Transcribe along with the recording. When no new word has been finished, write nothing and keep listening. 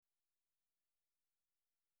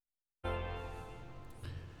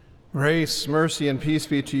Grace, mercy, and peace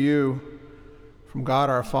be to you from God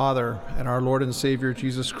our Father and our Lord and Savior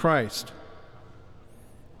Jesus Christ.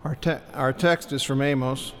 Our text is from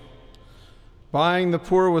Amos. Buying the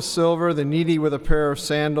poor with silver, the needy with a pair of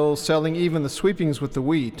sandals, selling even the sweepings with the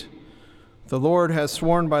wheat. The Lord has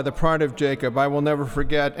sworn by the pride of Jacob, I will never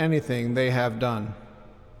forget anything they have done.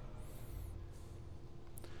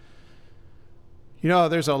 You know,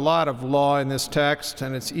 there's a lot of law in this text,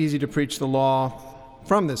 and it's easy to preach the law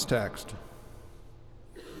from this text.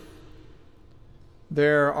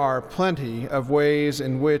 There are plenty of ways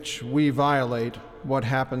in which we violate what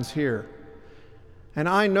happens here. And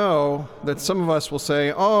I know that some of us will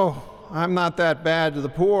say, oh, I'm not that bad to the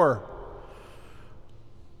poor.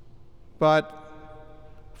 But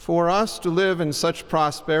for us to live in such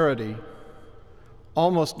prosperity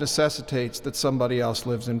almost necessitates that somebody else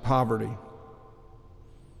lives in poverty.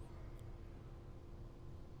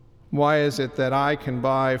 Why is it that I can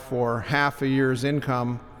buy for half a year's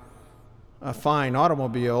income a fine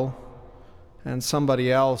automobile and somebody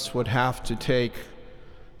else would have to take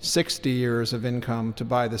 60 years of income to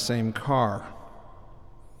buy the same car?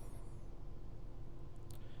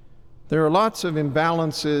 There are lots of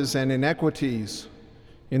imbalances and inequities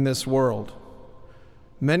in this world,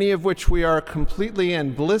 many of which we are completely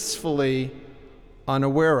and blissfully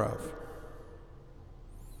unaware of.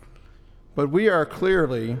 But we are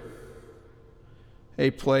clearly a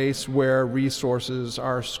place where resources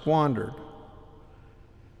are squandered.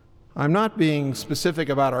 I'm not being specific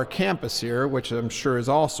about our campus here, which I'm sure is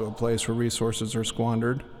also a place where resources are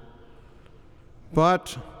squandered,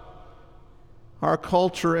 but our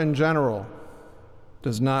culture in general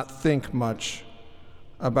does not think much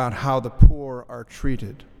about how the poor are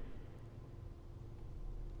treated.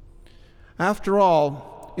 After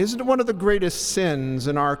all, isn't one of the greatest sins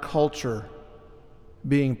in our culture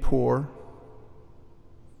being poor?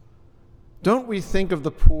 Don't we think of the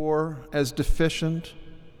poor as deficient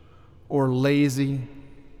or lazy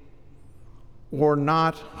or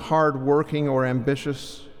not hardworking or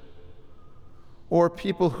ambitious, or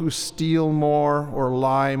people who steal more or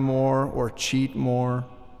lie more or cheat more?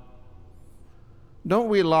 Don't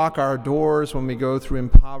we lock our doors when we go through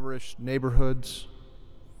impoverished neighborhoods?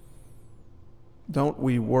 Don't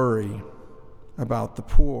we worry about the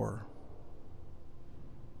poor?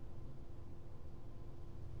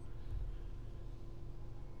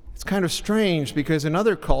 It's kind of strange because in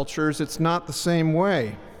other cultures it's not the same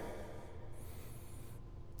way.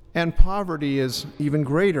 And poverty is even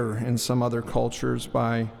greater in some other cultures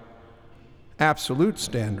by absolute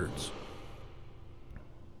standards.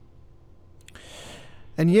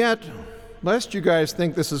 And yet, lest you guys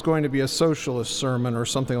think this is going to be a socialist sermon or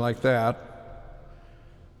something like that,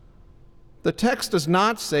 the text does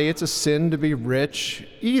not say it's a sin to be rich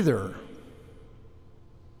either.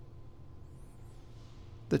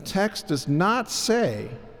 The text does not say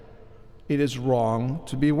it is wrong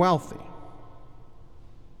to be wealthy.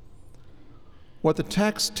 What the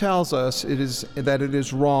text tells us is that it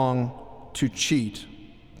is wrong to cheat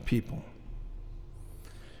people.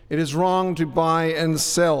 It is wrong to buy and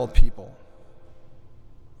sell people.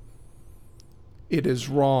 It is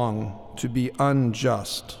wrong to be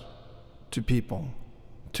unjust to people,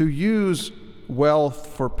 to use wealth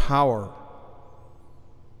for power,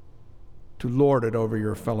 to lord it over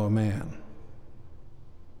your fellow man.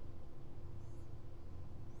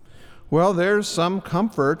 Well, there's some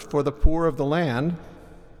comfort for the poor of the land.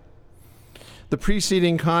 The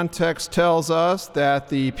preceding context tells us that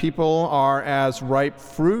the people are as ripe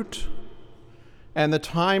fruit, and the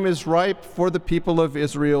time is ripe for the people of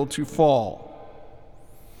Israel to fall.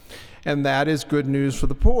 And that is good news for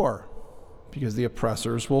the poor, because the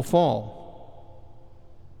oppressors will fall.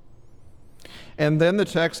 And then the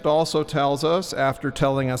text also tells us, after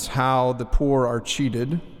telling us how the poor are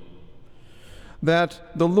cheated, that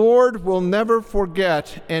the Lord will never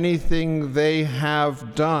forget anything they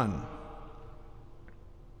have done.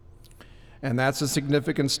 And that's a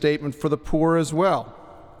significant statement for the poor as well,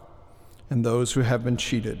 and those who have been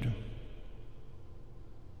cheated.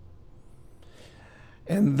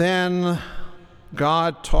 And then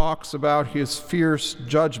God talks about his fierce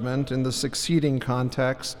judgment in the succeeding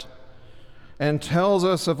context, and tells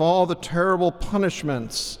us of all the terrible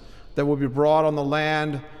punishments that will be brought on the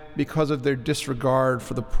land because of their disregard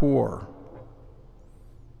for the poor.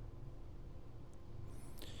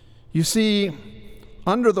 You see,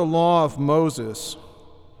 under the law of Moses,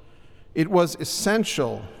 it was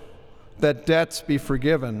essential that debts be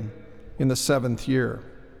forgiven in the 7th year,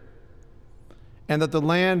 and that the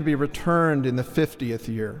land be returned in the 50th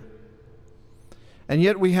year. And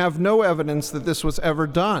yet we have no evidence that this was ever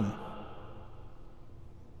done.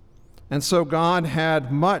 And so God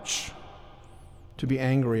had much to be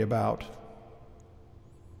angry about,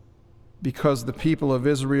 because the people of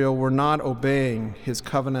Israel were not obeying his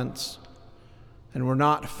covenants and were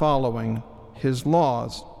not following his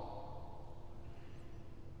laws.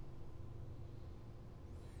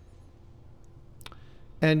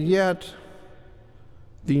 And yet,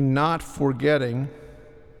 the not forgetting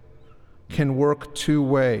can work two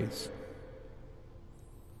ways.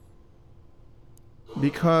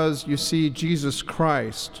 Because, you see, Jesus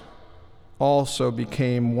Christ also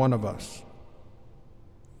became one of us.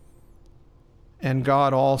 And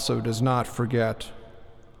God also does not forget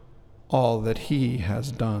all that he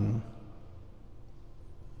has done.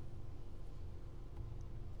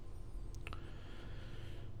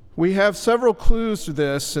 We have several clues to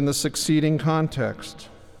this in the succeeding context.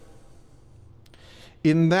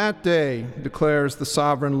 In that day, declares the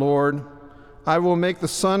sovereign Lord, I will make the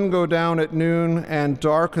sun go down at noon and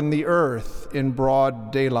darken the earth in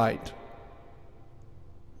broad daylight.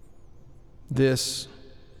 This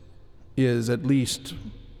is, at least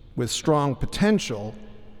with strong potential,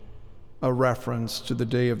 a reference to the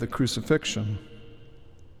day of the crucifixion.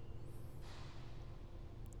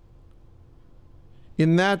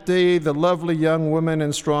 In that day, the lovely young women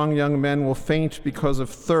and strong young men will faint because of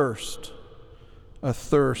thirst, a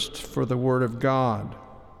thirst for the word of God.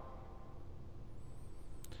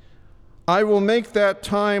 I will make that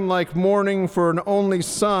time like mourning for an only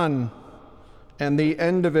son, and the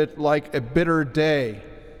end of it like a bitter day.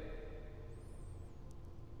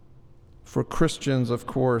 For Christians, of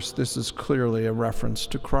course, this is clearly a reference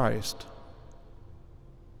to Christ.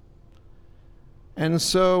 And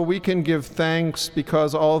so we can give thanks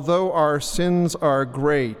because although our sins are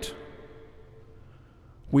great,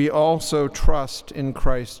 we also trust in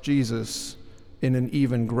Christ Jesus in an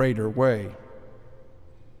even greater way.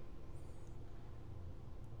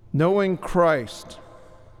 Knowing Christ,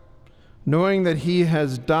 knowing that he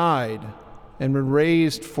has died and been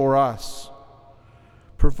raised for us,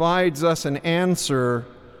 provides us an answer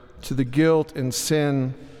to the guilt and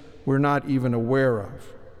sin we're not even aware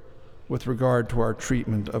of with regard to our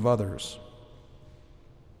treatment of others.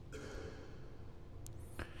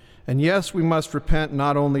 And yes, we must repent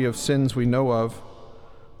not only of sins we know of,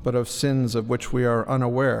 but of sins of which we are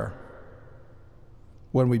unaware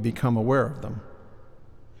when we become aware of them.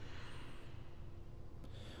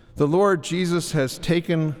 The Lord Jesus has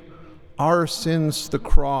taken our sins to the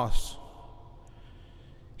cross.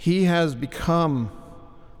 He has become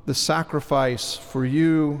the sacrifice for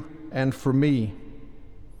you and for me.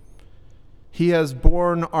 He has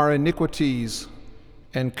borne our iniquities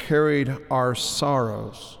and carried our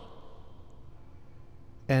sorrows.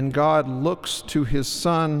 And God looks to his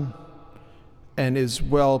Son and is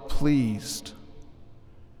well pleased.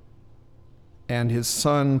 And his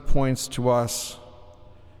Son points to us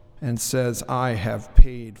and says, I have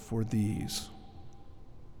paid for these.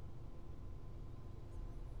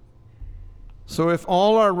 So if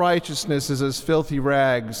all our righteousness is as filthy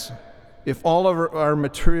rags, if all of our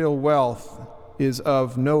material wealth is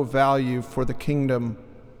of no value for the kingdom,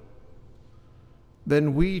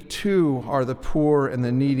 then we too are the poor and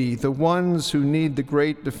the needy, the ones who need the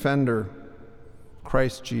great defender,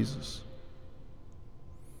 Christ Jesus.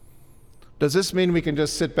 Does this mean we can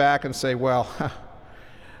just sit back and say, well,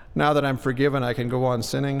 now that I'm forgiven, I can go on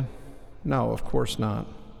sinning? No, of course not.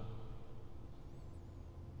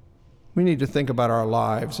 We need to think about our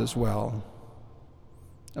lives as well,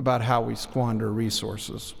 about how we squander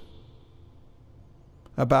resources,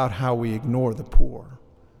 about how we ignore the poor.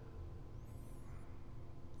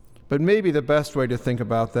 But maybe the best way to think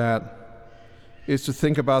about that is to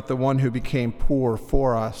think about the one who became poor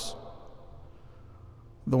for us,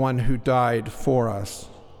 the one who died for us,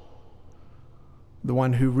 the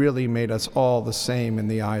one who really made us all the same in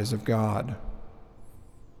the eyes of God,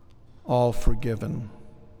 all forgiven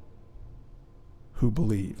who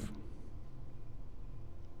believe.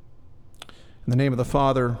 In the name of the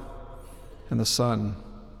Father, and the Son,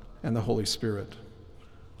 and the Holy Spirit.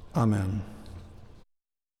 Amen.